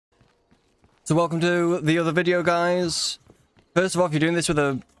So welcome to the other video, guys. First of all, if you're doing this with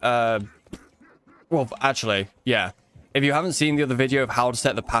a, well, actually, yeah. If you haven't seen the other video of how to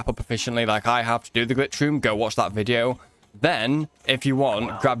set the path up efficiently like I have to do the glitch room, go watch that video. Then, if you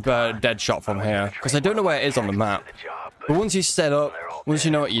want, grab a dead shot from here. Because I don't know where it is on the map. But once you set up, once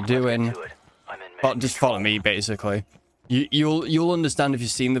you know what you're doing, just follow me, basically. You'll understand if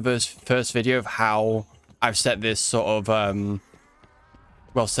you've seen the first video of how I've set this sort of,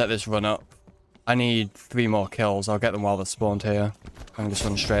 well, set this run up. I need 3 more kills. I'll get them while they're spawned here. I can just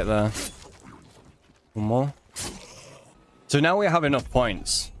run straight there. 1 more. So now we have enough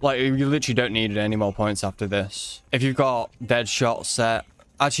points. Like, you literally don't need any more points after this. If you've got dead shot set...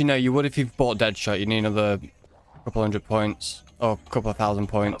 Actually, no, you would if you've bought dead shot. You need another couple hundred points. Or a couple of thousand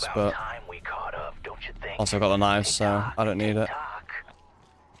points, but... Also got the knives, so I don't need it.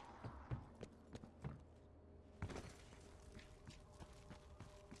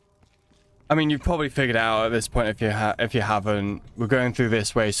 I mean, you've probably figured it out at this point if you haven't. We're going through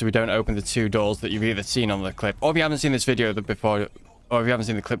this way so we don't open the 2 doors that you've either seen on the clip, or if you haven't seen this video before, or if you haven't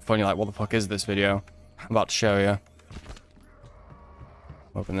seen the clip before and you're like, what the fuck is this video? I'm about to show you.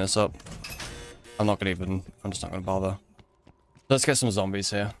 Open this up. I'm just not gonna bother. Let's get some zombies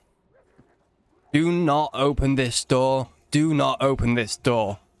here. Do not open this door. Do not open this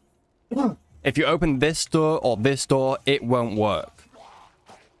door. If you open this door or this door, it won't work.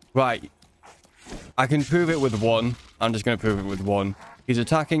 Right. I can prove it with 1. I'm just going to prove it with 1. He's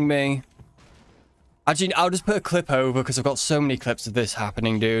attacking me. Actually, I'll just put a clip over because I've got so many clips of this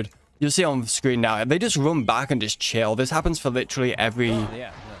happening, dude. You'll see on the screen now. They just run back and just chill. This happens for literally every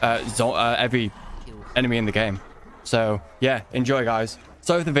enemy in the game. So, yeah, enjoy, guys.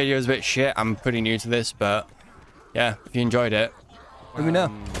 Sorry if the video is a bit shit. I'm pretty new to this, but yeah, if you enjoyed it, let me know.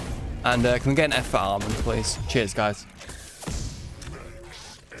 And can we get an F for armor, please? Cheers, guys.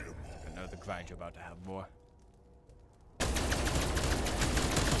 I know the grind you're about to have, boy.